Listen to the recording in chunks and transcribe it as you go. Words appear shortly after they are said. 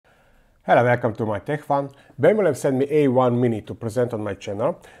Hello, welcome to my Tech Fun. BambuLab sent me A1 Mini to present on my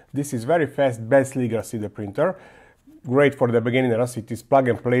channel. This is very fast slinger 3D printer. Great for the beginners. It is plug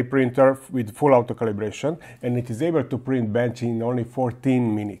and play printer with full auto calibration, and it is able to print Benchy in only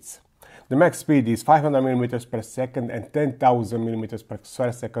 14 minutes. The max speed is 500 mm per second and 10,000 mm per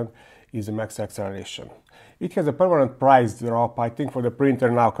square second is the max acceleration. It has a permanent price drop. I think for the printer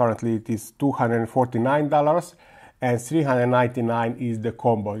now currently it is $249. And $399 is the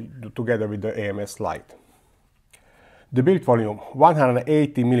combo together with the AMS light. The build volume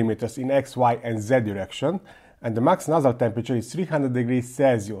 180 mm in X, Y and Z direction, and the max nozzle temperature is 300 degrees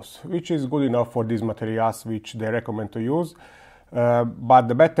Celsius, which is good enough for these materials which they recommend to use. But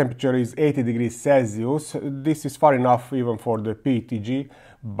the bed temperature is 80 degrees Celsius. This is far enough even for the PETG,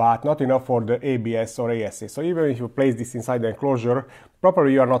 but not enough for the ABS or ASA. So even if you place this inside the enclosure,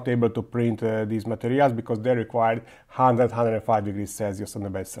 properly you are not able to print these materials because they require 100-105 degrees Celsius on the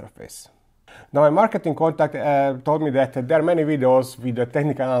bed surface. Now my marketing contact told me that there are many videos with the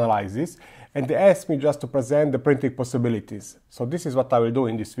technical analysis, and they asked me just to present the printing possibilities. So this is what I will do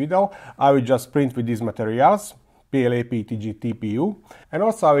in this video. I will just print with these materials, PLA, PETG, TPU, and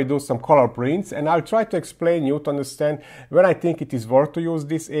also I will do some color prints, and I'll try to explain you to understand when I think it is worth to use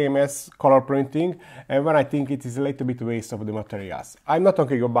this AMS color printing and when I think it is a little bit waste of the materials. I'm not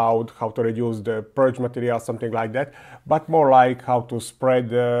talking about how to reduce the purge material, something like that, but more like how to spread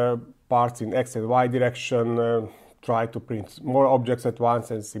the parts in X and Y direction, try to print more objects at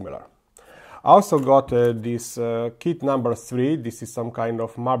once and similar. I also got this kit number 3. This is some kind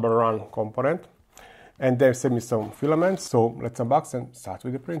of marble run component. And they sent me some filaments, so let's unbox and start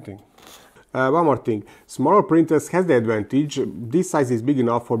with the printing. One more thing, smaller printers has the advantage. This size is big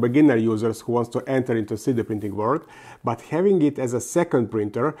enough for beginner users who wants to enter into 3D printing world, but having it as a second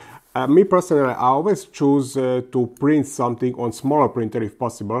printer, me personally, I always choose to print something on smaller printer if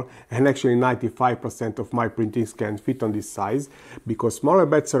possible, and actually 95% of my printings can fit on this size, because smaller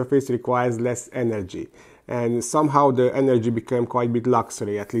bed surface requires less energy, and somehow the energy became quite a bit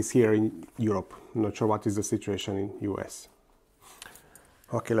luxury, at least here in Europe. I'm not sure what is the situation in US.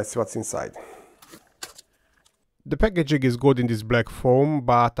 Okay, let's see what's inside. The packaging is good in this black foam,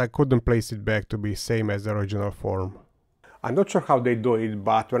 but I couldn't place it back to be same as the original form. I'm not sure how they do it,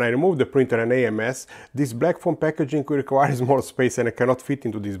 but when I remove the printer and AMS, this black foam packaging requires more space and I cannot fit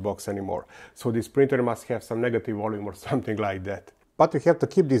into this box anymore. So this printer must have some negative volume or something like that. But we have to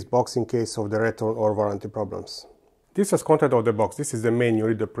keep this box in case of the return or warranty problems. This is content of the box. This is the main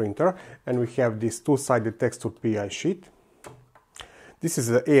unit, the printer, and we have this two-sided textured PI sheet. This is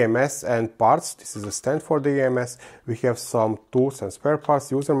the AMS and parts. This is the stand for the AMS. We have some tools and spare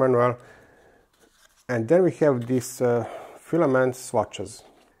parts, user manual, and then we have these filament swatches.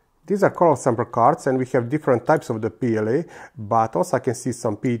 These are color sample cards, and we have different types of the PLA, but also I can see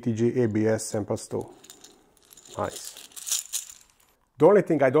some PETG ABS samples too. Nice. The only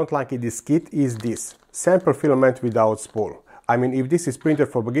thing I don't like in this kit is this sample filament without spool. I mean, if this is printed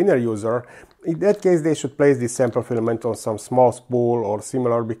for beginner user, in that case they should place this sample filament on some small spool or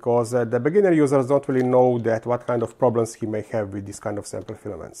similar, because the beginner users don't really know that what kind of problems he may have with this kind of sample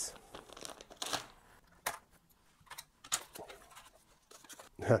filaments.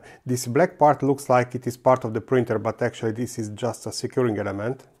 This black part looks like it is part of the printer, but actually this is just a securing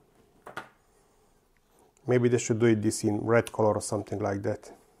element. Maybe they should do this in red color or something like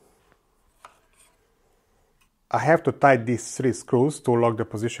that. I have to tighten these 3 screws to lock the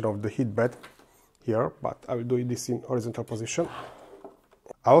position of the heat bed here, but I will do this in horizontal position.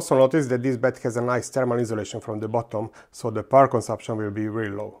 I also noticed that this bed has a nice thermal insulation from the bottom, so the power consumption will be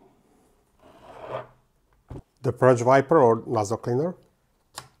really low. The purge wiper or nozzle cleaner.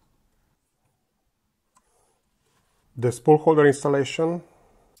 The spool holder installation.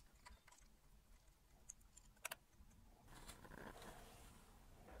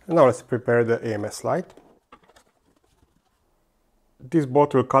 And now let's prepare the AMS light. This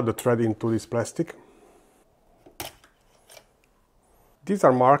bolt will cut the thread into this plastic. These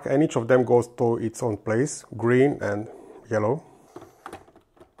are marked and each of them goes to its own place, green and yellow.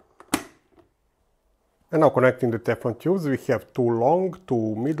 And now connecting the Teflon tubes, we have 2 long,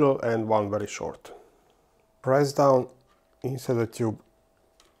 2 middle and 1 very short. Press down inside the tube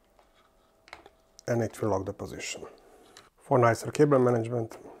and it will lock the position. For nicer cable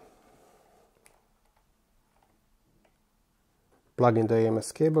management, plug in the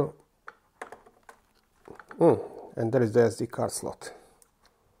AMS cable, and there is the SD card slot.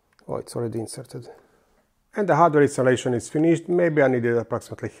 Oh, it's already inserted. And the hardware installation is finished. Maybe I needed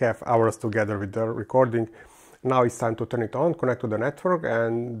approximately half hours together with the recording. Now it's time to turn it on, connect to the network,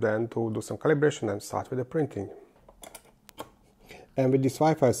 and then to do some calibration and start with the printing. And with this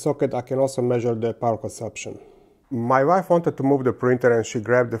Wi-Fi socket I can also measure the power consumption. My wife wanted to move the printer and she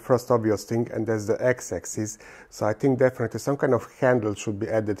grabbed the first obvious thing, and that's the x-axis. So I think definitely some kind of handle should be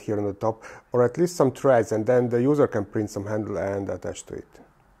added here on the top, or at least some threads, and then the user can print some handle and attach to it.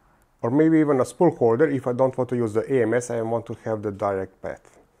 Or maybe even a spool holder if I don't want to use the AMS, I want to have the direct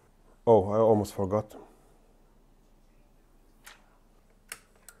path. Oh, I almost forgot.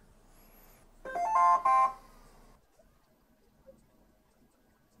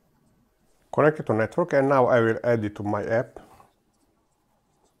 Connected to network, and now I will add it to my app.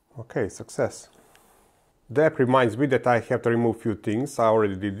 Okay, success. The app reminds me that I have to remove few things. I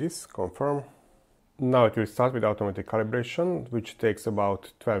already did this, confirm. Now it will start with automatic calibration, which takes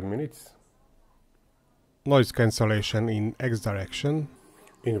about 12 minutes. Noise cancellation in X direction,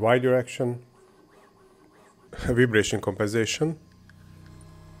 in Y direction, vibration compensation.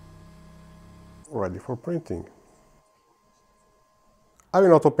 Ready for printing. I will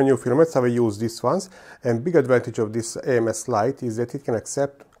not open new filaments, I will use these ones, and big advantage of this AMS light is that it can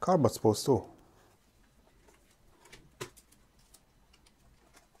accept carbon spools too.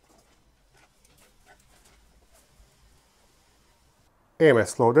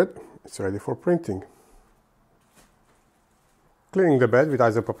 AMS loaded, it's ready for printing. Cleaning the bed with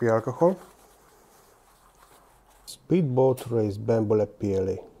isopropyl alcohol. Speedboat raised BambuLab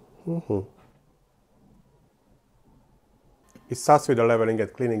PLA. It starts with the leveling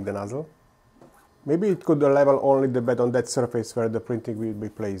and cleaning the nozzle. Maybe it could level only the bed on that surface where the printing will be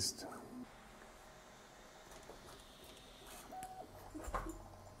placed.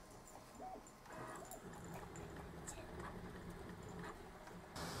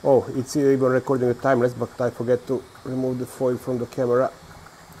 Oh, it's even recording the timelapse, but I forget to remove the foil from the camera.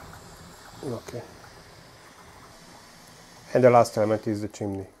 Okay. And the last element is the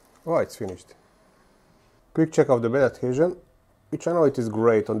chimney. Oh, it's finished. Quick check of the bed adhesion, which I know it is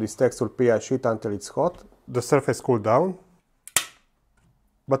great on this texture PI sheet until it's hot. The surface cooled down,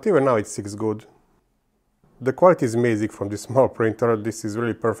 but even now it sticks good. The quality is amazing from this small printer. This is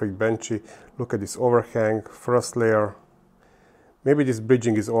really perfect Benchy. Look at this overhang, first layer. Maybe this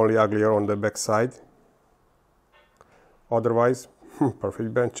bridging is only uglier on the back side. Otherwise,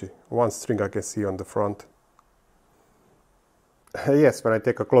 perfect Benchy. One string I can see on the front. Yes, when I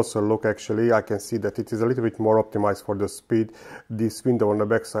take a closer look, actually, I can see that it is a little bit more optimized for the speed. This window on the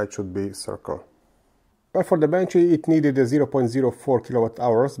back side should be circle. Well, for the Benchy, it needed a 0.04 kilowatt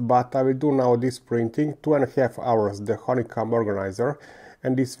hours, but I will do now this printing 2.5 hours, the Honeycomb organizer,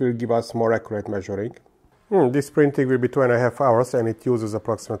 and this will give us more accurate measuring. This printing will be 2.5 hours, and it uses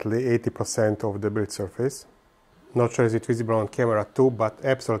approximately 80% of the build surface. Not sure is it visible on camera too, but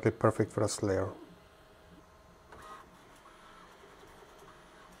absolutely perfect first layer.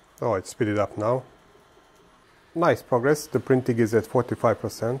 Oh, it's speeded up now. Nice progress, the printing is at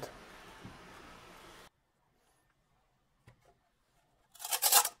 45%.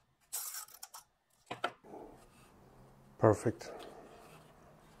 Perfect.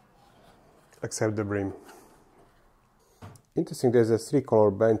 Except the brim. Interesting, there's a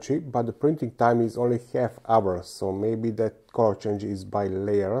 3-color Benchy, but the printing time is only half hour, so maybe that color change is by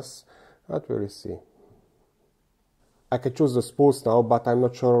layers. But we'll see. I can choose the spools now, but I'm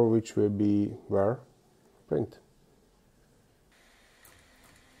not sure which will be where. Print.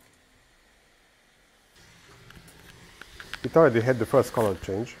 It already had the first color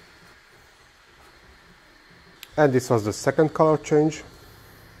change. And this was the second color change.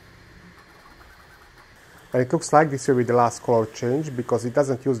 And it looks like this will be the last color change because it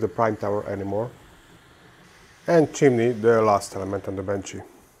doesn't use the prime tower anymore. And chimney, the last element on the Benchy.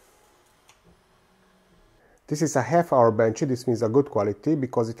 This is a half-hour Benchy. This means a good quality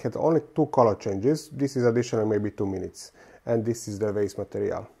because it had only 2 color changes. This is additional maybe 2 minutes. And this is the waste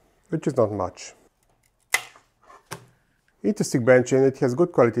material, which is not much. Interesting Benchy, and it has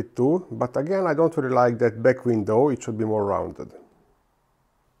good quality too, but again I don't really like that back window, it should be more rounded.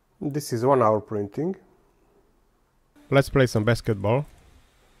 This is 1 hour printing. Let's play some basketball.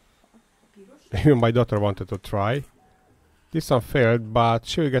 Even my daughter wanted to try. This one failed, but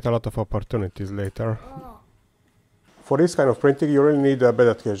she will get a lot of opportunities later. For this kind of printing you really need a bed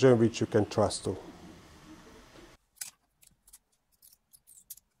adhesion which you can trust to.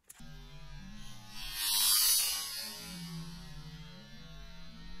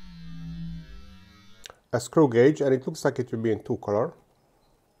 A screw gauge, and it looks like it will be in 2 color.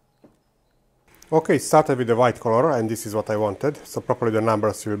 Okay, it started with the white color, and this is what I wanted, so probably the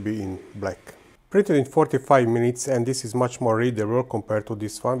numbers will be in black. Printed in 45 minutes, and this is much more readable compared to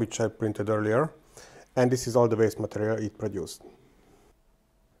this one which I printed earlier. And this is all the waste material it produced.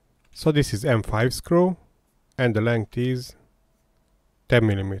 So this is M5 screw, and the length is 10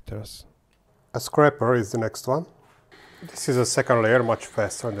 millimeters. A scraper is the next one. This is a second layer, much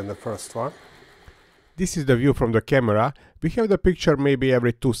faster than the first one. This is the view from the camera. We have the picture maybe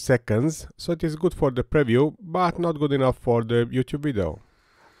every 2 seconds, so it is good for the preview, but not good enough for the YouTube video.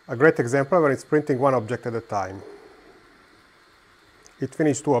 A great example when it's printing one object at a time. It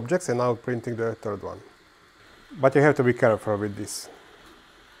finished 2 objects and now printing the third one. But you have to be careful with this.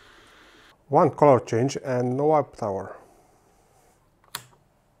 One color change and no wipe tower.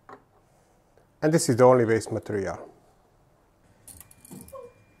 And this is the only waste material.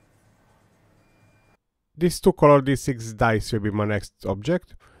 These 2 color D6 dice will be my next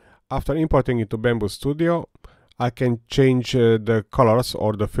object. After importing it to Bambu Studio, I can change the colors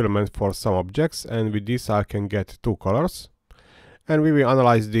or the filament for some objects, and with this I can get 2 colors. And we will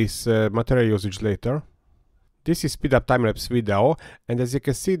analyze this material usage later. This is speed up time-lapse video, and as you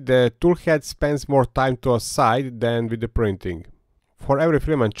can see, the toolhead spends more time to a side than with the printing. For every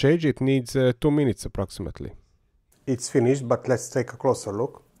filament change it needs 2 minutes approximately. It's finished, but let's take a closer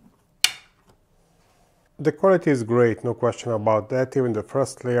look. The quality is great, no question about that, even the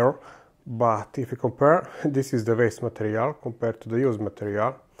first layer, but if you compare, this is the waste material compared to the used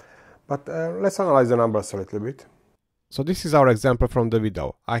material. But let's analyze the numbers a little bit. So this is our example from the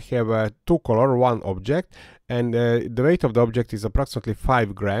video. I have a 2 color, 1 object, and the weight of the object is approximately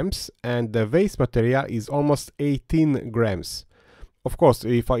 5 grams, and the waste material is almost 18 grams. Of course,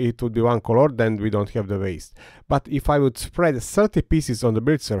 if it would be 1 color, then we don't have the waste. But if I would spread 30 pieces on the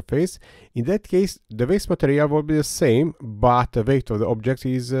build surface, in that case, the waste material will be the same, but the weight of the object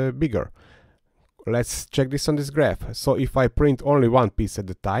is bigger. Let's check this on this graph. So if I print only 1 piece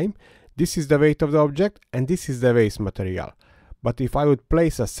at a time, this is the weight of the object, and this is the waste material. But if I would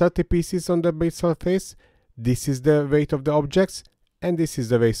place 30 pieces on the build surface, this is the weight of the objects, and this is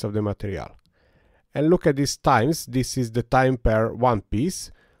the waste of the material. And look at these times. This is the time per 1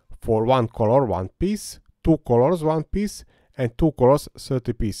 piece. For 1 color, 1 piece, 2 colors, 1 piece, and 2 colors,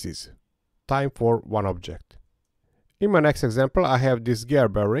 30 pieces. Time for 1 object. In my next example, I have this gear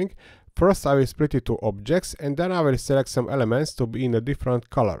bearing. First I will split it to objects, and then I will select some elements to be in a different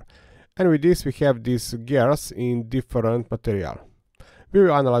color. And with this we have these gears in different material. We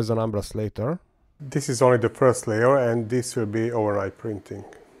will analyze the numbers later. This is only the first layer, and this will be overnight printing.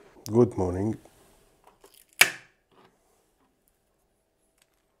 Good morning.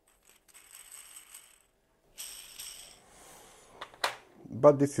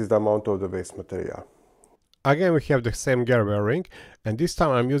 But this is the amount of the waste material. Again we have the same gear bearing, and this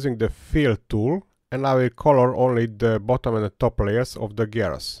time I'm using the fill tool, and I will color only the bottom and the top layers of the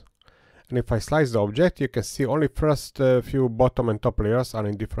gears. And if I slice the object, you can see only first few bottom and top layers are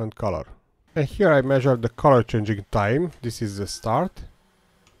in different color. And here I measure the color changing time. This is the start,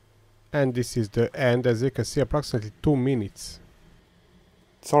 and this is the end. As you can see, approximately 2 minutes.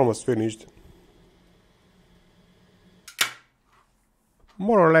 It's almost finished.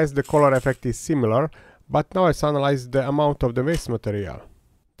 More or less the color effect is similar, but now let's analyze the amount of the waste material.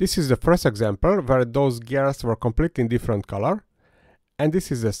 This is the first example where those gears were completely in different color, and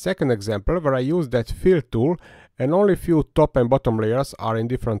this is the second example where I used that fill tool and only few top and bottom layers are in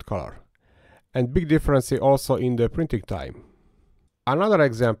different color. And big difference also in the printing time. Another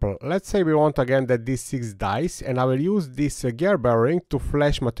example, let's say we want again that D6 dice, and I will use this gear bearing to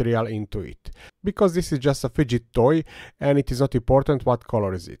flash material into it. Because this is just a fidget toy and it is not important what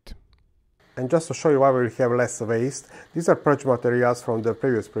color is it. And just to show you why we have less waste, these are purge materials from the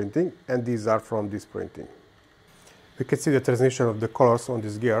previous printing, and these are from this printing. We can see the transition of the colors on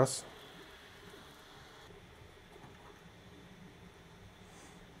these gears.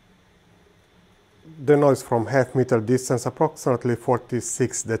 The noise from half meter distance, approximately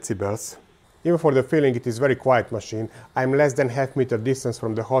 46 decibels. Even for the filling, it is very quiet machine. I'm less than half meter distance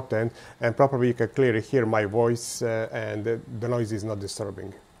from the hot end, and probably you can clearly hear my voice and the noise is not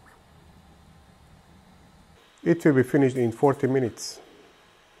disturbing. It will be finished in 40 minutes.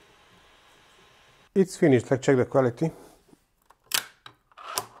 It's finished. Let's check the quality.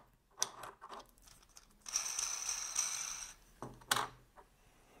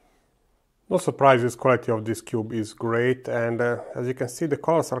 No surprises, quality of this cube is great, and as you can see the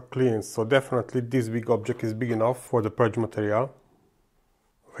colors are clean, so definitely this big object is big enough for the purge material.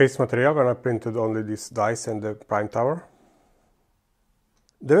 Waste material when I printed only this dice and the prime tower.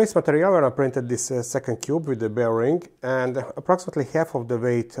 The waste material when I printed this second cube with the bearing, and approximately half of the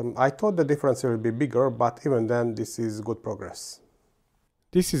weight. I thought the difference will be bigger, but even then this is good progress.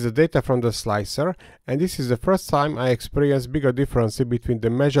 This is the data from the slicer, and this is the first time I experienced bigger difference between the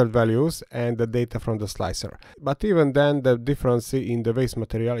measured values and the data from the slicer. But even then the difference in the waste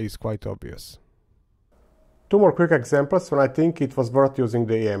material is quite obvious. Two more quick examples when I think it was worth using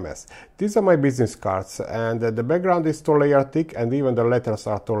the AMS. These are my business cards, and the background is 2-layer thick and even the letters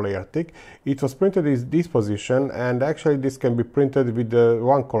are 2-layer thick. It was printed in this position, and actually this can be printed with the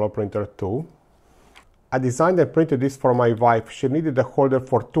one color printer too. I designed and printed this for my wife. She needed a holder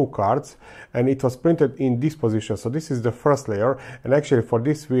for 2 cards, and it was printed in this position. So this is the first layer, and actually for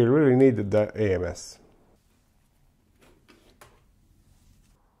this we really needed the AMS.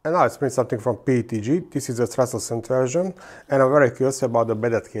 And now let's print something from PETG. This is the translucent version, and I'm very curious about the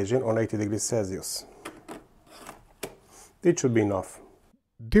bed adhesion on 80 degrees Celsius. It should be enough.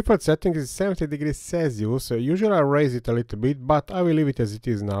 Default setting is 70 degrees Celsius. Usually I raise it a little bit, but I will leave it as it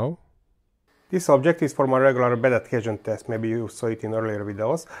is now. This object is for my regular bed adhesion test. Maybe you saw it in earlier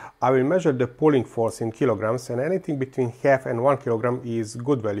videos. I will measure the pulling force in kilograms, and anything between half and 1 kilogram is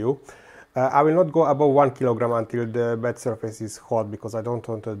good value. I will not go above 1 kilogram until the bed surface is hot, because I don't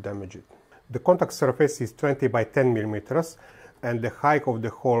want to damage it. The contact surface is 20 by 10 millimeters, and the height of the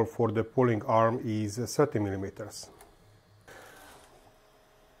hole for the pulling arm is 30 millimeters.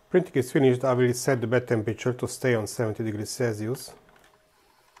 Printing is finished. I will set the bed temperature to stay on 70 degrees Celsius.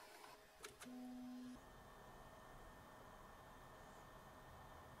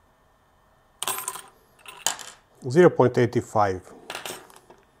 .85.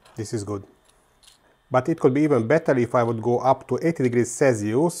 This is good. But it could be even better if I would go up to 80 degrees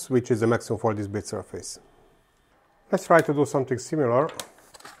Celsius, which is the maximum for this bed surface. Let's try to do something similar,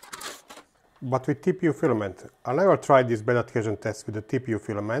 but with TPU filament. I never tried this bed adhesion test with the TPU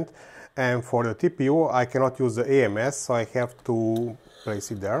filament, and for the TPU I cannot use the AMS, so I have to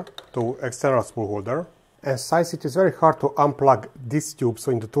place it there to external spool holder. And since it is very hard to unplug this tube,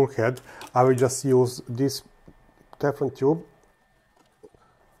 so in the tool head, I will just use this Teflon tube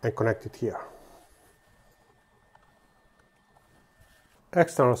and connect it here.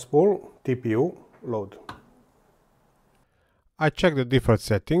 External spool, TPU, load. I checked the default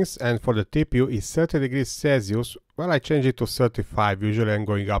settings, and for the TPU is 30 degrees Celsius. Well, I changed it to 35, usually I'm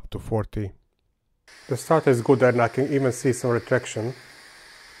going up to 40. The starter is good, and I can even see some retraction.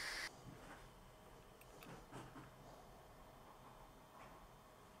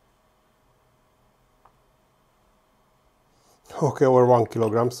 Okay, over 1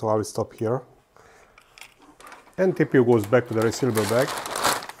 kilogram, so I will stop here. And TPU goes back to the resealable bag.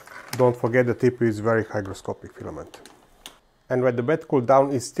 Don't forget the TPU is very hygroscopic filament. And when the bed cooled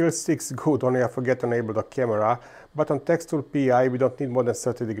down, it still sticks good, only I forget to enable the camera. But on texture PI, we don't need more than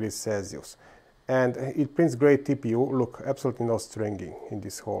 30 degrees Celsius. And it prints great TPU. Look, absolutely no stringing in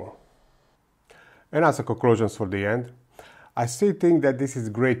this hole. And as a conclusion for the end, I still think that this is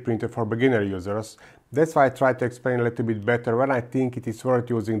a great printer for beginner users. That's why I try to explain a little bit better when I think it is worth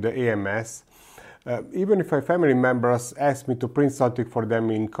using the AMS. Even if my family members ask me to print something for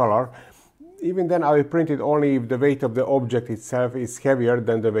them in color, even then I will print it only if the weight of the object itself is heavier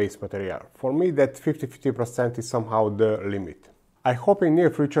than the waste material. For me, that 50-50% is somehow the limit. I hope in near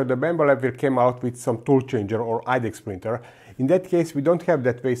future the BambuLab will come out with some tool changer or IDEX printer. In that case, we don't have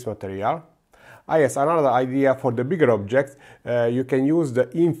that waste material. Yes, another idea for the bigger objects, you can use the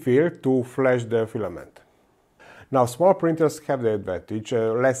infill to flash the filament. Now, small printers have the advantage,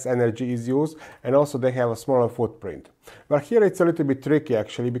 less energy is used, and also they have a smaller footprint. Well, here it's a little bit tricky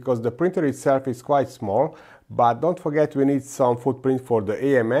actually, because the printer itself is quite small, but don't forget we need some footprint for the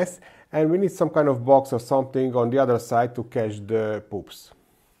AMS, and we need some kind of box or something on the other side to catch the poops.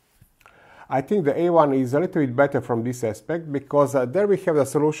 I think the A1 is a little bit better from this aspect, because there we have the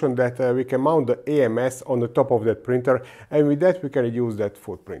solution that we can mount the AMS on the top of that printer, and with that we can reduce that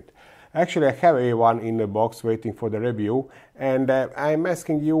footprint. Actually, I have A1 in the box waiting for the review, and I'm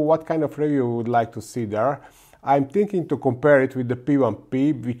asking you what kind of review you would like to see there. I'm thinking to compare it with the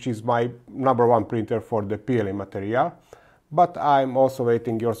P1P, which is my #1 printer for the PLA material, but I'm also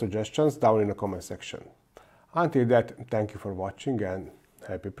waiting your suggestions down in the comment section. Until that, thank you for watching and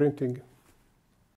happy printing!